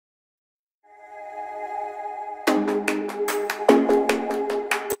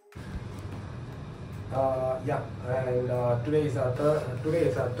Yeah, and today is our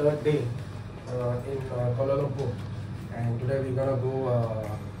third day in Kuala Lumpur, and today we're gonna go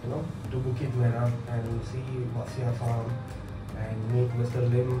to Bukit Merah and see Wasia Farm and meet Mr.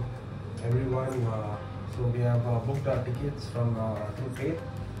 Lim, everyone. So we have booked our tickets from through trade.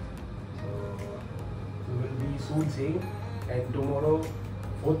 So we will be soon seeing, and tomorrow,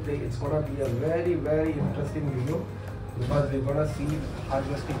 fourth day, it's gonna be a very interesting video because we're gonna see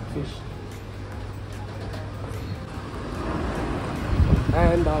harvesting fish.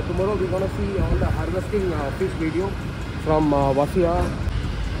 And tomorrow we're gonna see all the harvesting fish video from Wasia.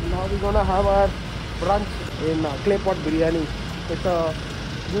 Now we're gonna have our brunch in clay pot biryani. It's a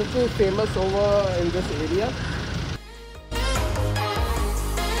UK famous over in this area.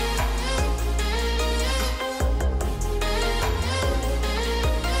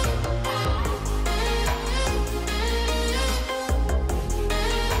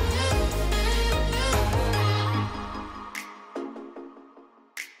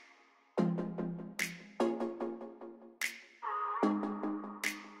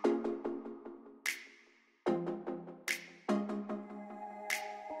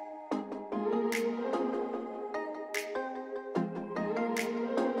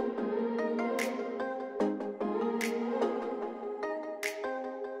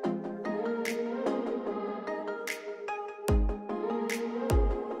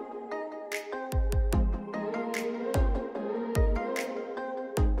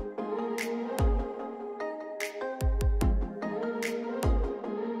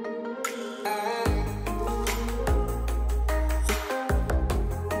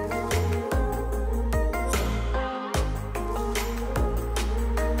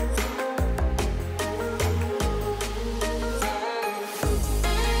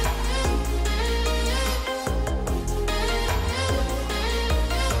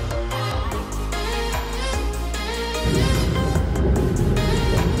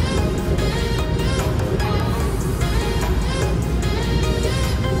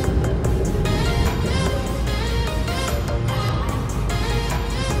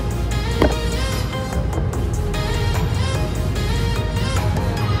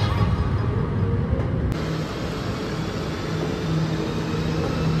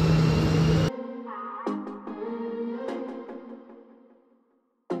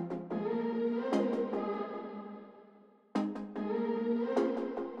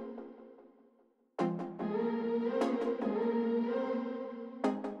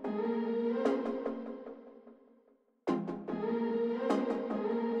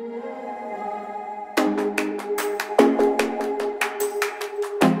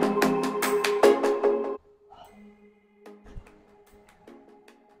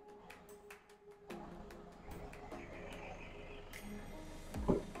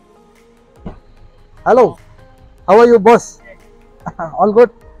 Hello, how are you, boss? All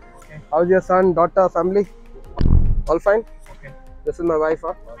good? Okay. How's your son, daughter, family? All fine? Okay. This is my wife.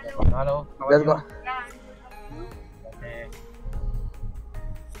 Huh? Hello. Let's go. Okay.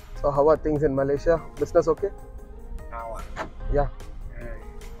 So, how are things in Malaysia? Business okay? Now. Yeah.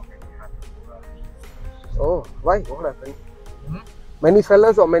 Oh, why? What happened? Many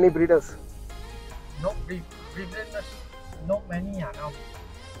sellers or many breeders? No breeders. Not many now.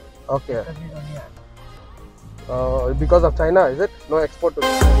 Okay. Because of China, is it? No export to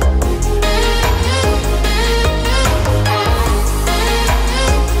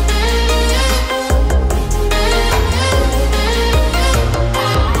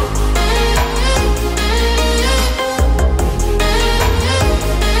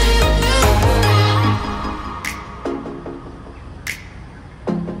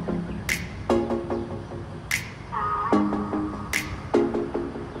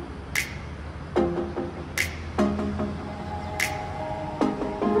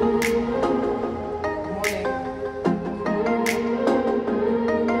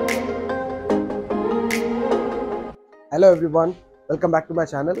Hello everyone, welcome back to my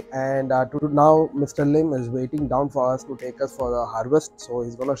channel. And now Mr. Lim is waiting down for us to take us for the harvest. So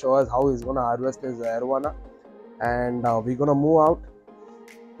he's gonna show us how he's gonna harvest his arowana, and we're gonna move out.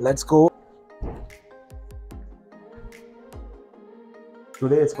 Let's go.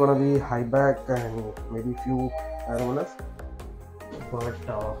 Today it's gonna be high back and maybe few arowanas, but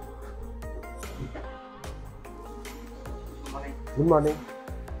good morning.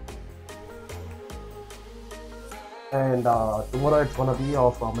 And tomorrow it's gonna be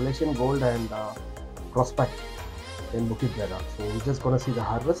of Malaysian gold and crossback in Bukit Merah. So we're just gonna see the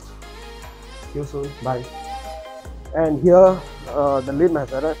harvest. See you soon. Bye. And here the limb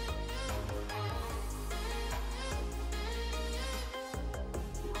has arrived.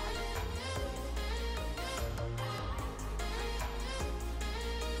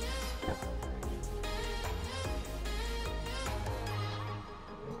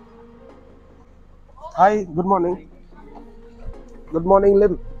 Hi, good morning. Good morning,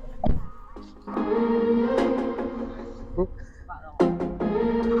 Lim. Hmm?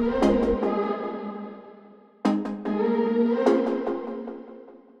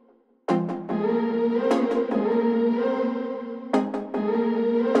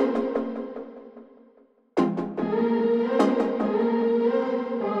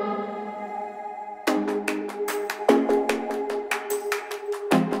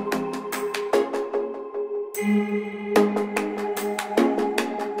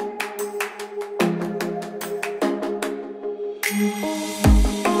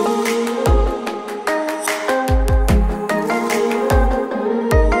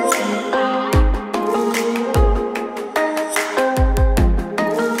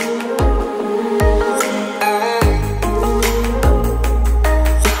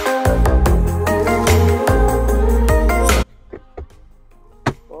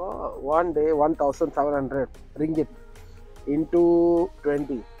 Oh, one day 1,700 ringgit into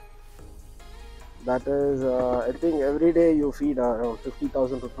 20. That is, I think every day you feed around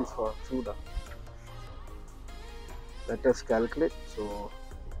 50,000 rupees for food. Let us calculate. So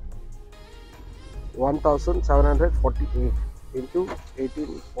 1,748 into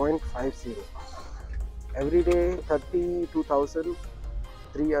 18.50. Every day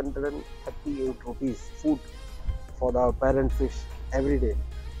 32,338 rupees food for the parent fish every day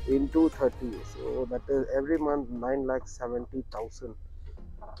into 30. So that is every month 9,70,000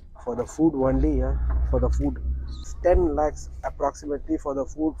 for the food only. Yeah, for the food. It's 10 lakhs approximately for the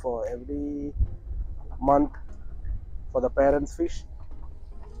food for every month for the parents fish.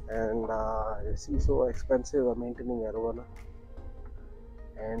 And you see, so expensive maintaining Arowana.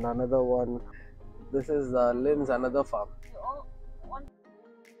 And another one, this is Lim's another farm.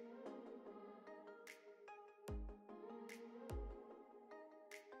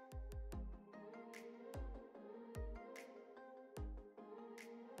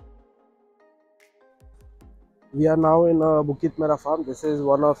 We are now in Bukit Merah farm. This is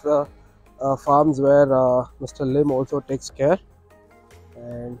one of the farms where Mr. Lim also takes care,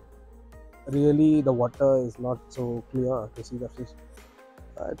 and really the water is not so clear to see the fish.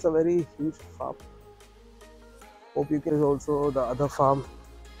 It's a very huge farm. Hope you can. Is also the other farm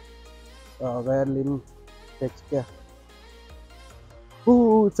where Lim takes care.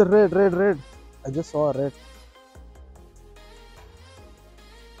 Oh, it's a red. I just saw a red.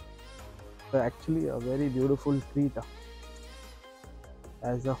 Actually a very beautiful treat.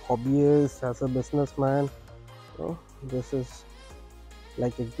 As a hobbyist, as a businessman, this is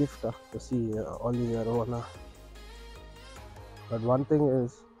like a gift to see all these Arowana. But one thing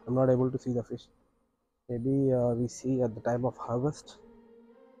is, I'm not able to see the fish. Maybe we see at the time of harvest.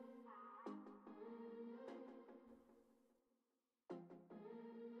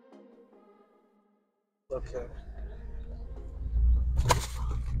 Okay.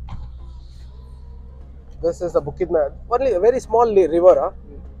 This is the Bukit Merah. Only a very small river. Huh?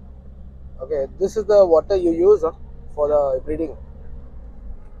 Okay, this is the water you use for the breeding.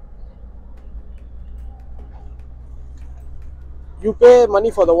 You pay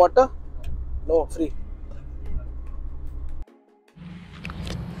money for the water? No, free.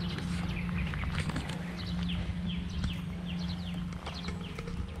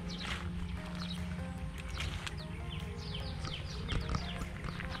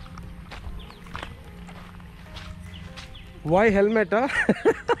 Why helmet? Huh?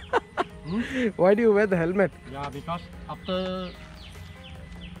 Why do you wear the helmet? Yeah, because after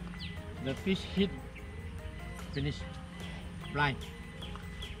the fish hit, finish blind.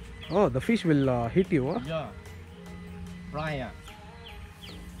 Oh, the fish will hit you. Huh? Yeah, blind. Yeah.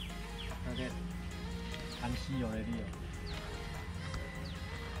 After that, can't see already.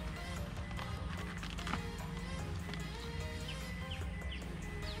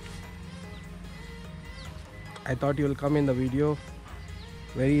 I thought you will come in the video.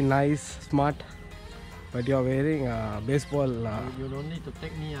 Very nice, smart. But you are wearing baseball. You don't need to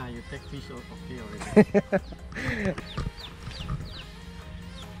take me. You take fish. Okay already.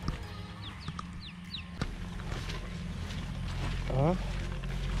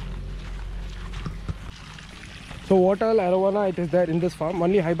 So what all Arowana it is there in this farm?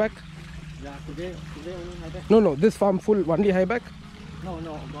 Only high back? Yeah, today only high back. No, this farm full only high back? No,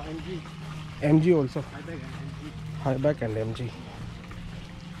 got MG. MG also. High back and MG. High back and MG.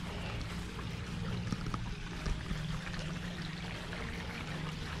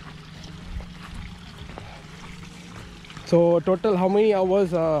 So total how many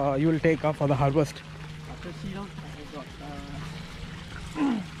hours you will take for the harvest? After see now, I got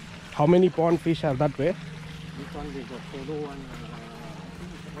How many pond fish are that way? this one they got solo one. I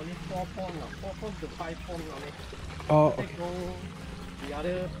think it's only 4 pond, 4 pond to 5 pond only. Oh, They go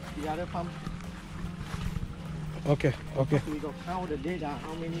the other farm. okay, okay. We go count the data,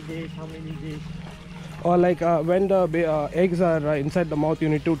 how many days. Or like when the eggs are inside the mouth, you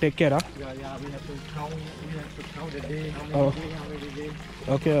need to take care, huh? Yeah, we have to count the day, how many days.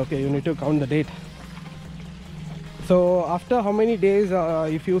 Okay, okay, you need to count the date. So after how many days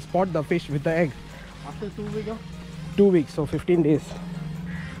if you spot the fish with the egg? After 2 weeks, 2 weeks, so 15 days.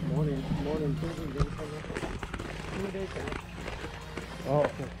 more than 2 weeks, 2 days. Oh,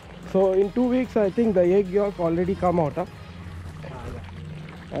 okay. So in 2 weeks, I think the egg yolk already come out, huh?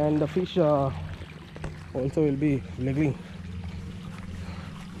 Yeah. And the fish also will be living.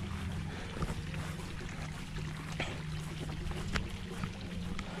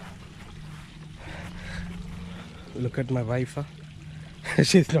 Look at my wife, huh?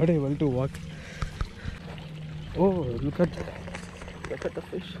 She's not able to walk. Oh, look at the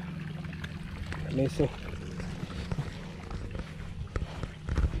fish. Amazing.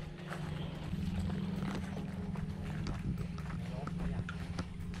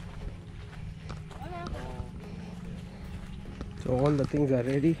 So all the things are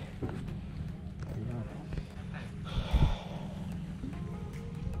ready.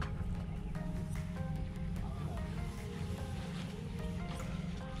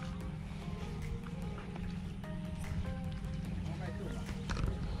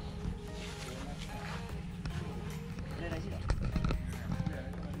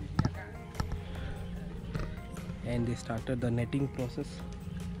 And they started the netting process.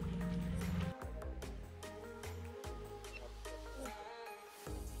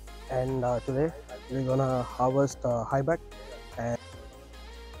 And today we're gonna harvest high back. And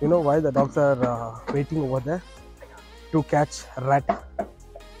you know why the dogs are waiting over there? To catch rat.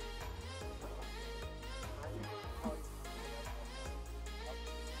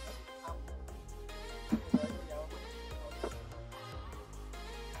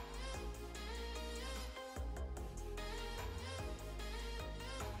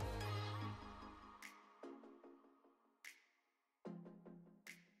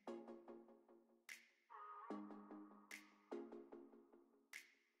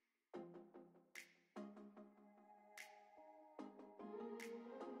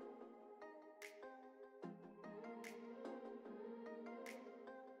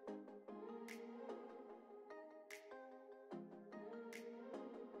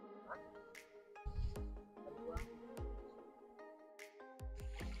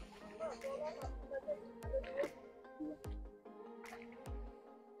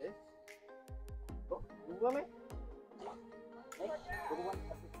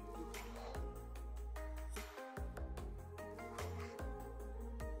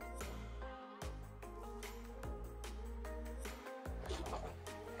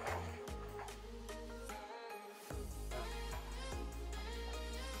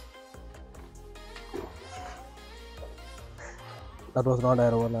 That was not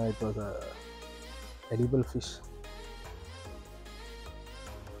Arowana, it was a edible fish.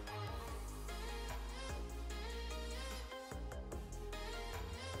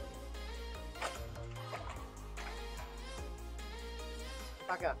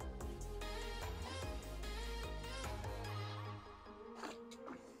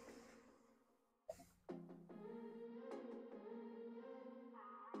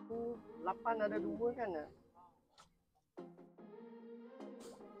 Lapan ada 2 kan?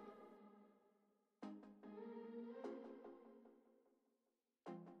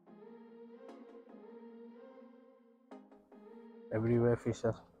 Everywhere fish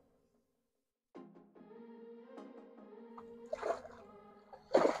are.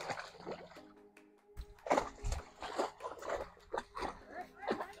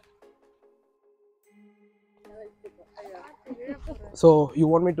 So you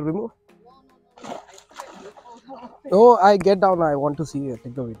want me to remove? Oh, I get down. I want to see it.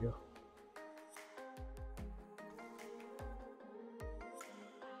 Take the video.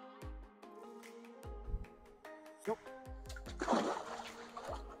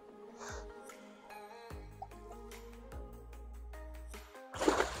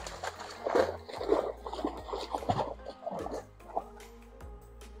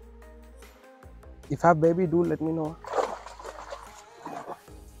 If have baby, do let me know.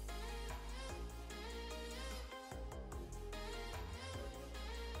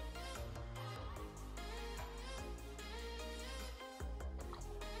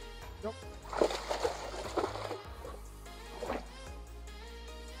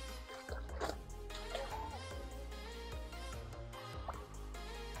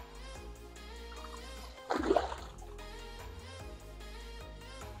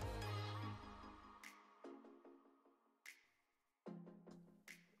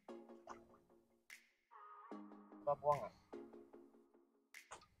 kau buang tak?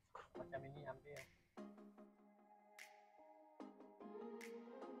 Macam ini ambil.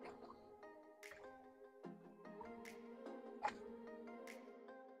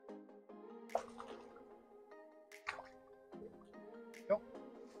 Cuk.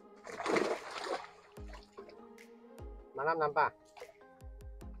 Malam nampak?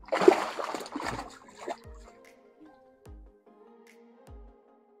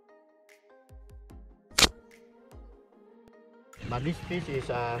 But this fish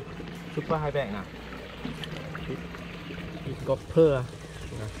is super high back now. It got pearl.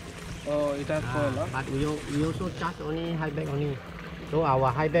 Oh, it has pearl, huh? But we also charge only high back only. So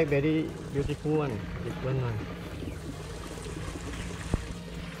our high back very beautiful one, different one.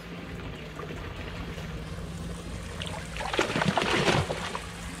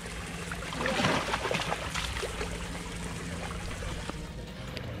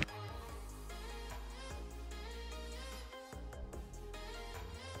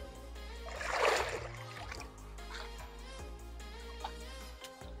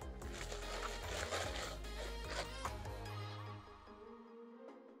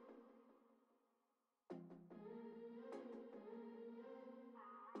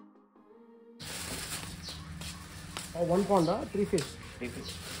 Oh, 1 pond, huh? 3 fish. 3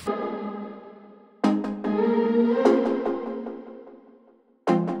 fish.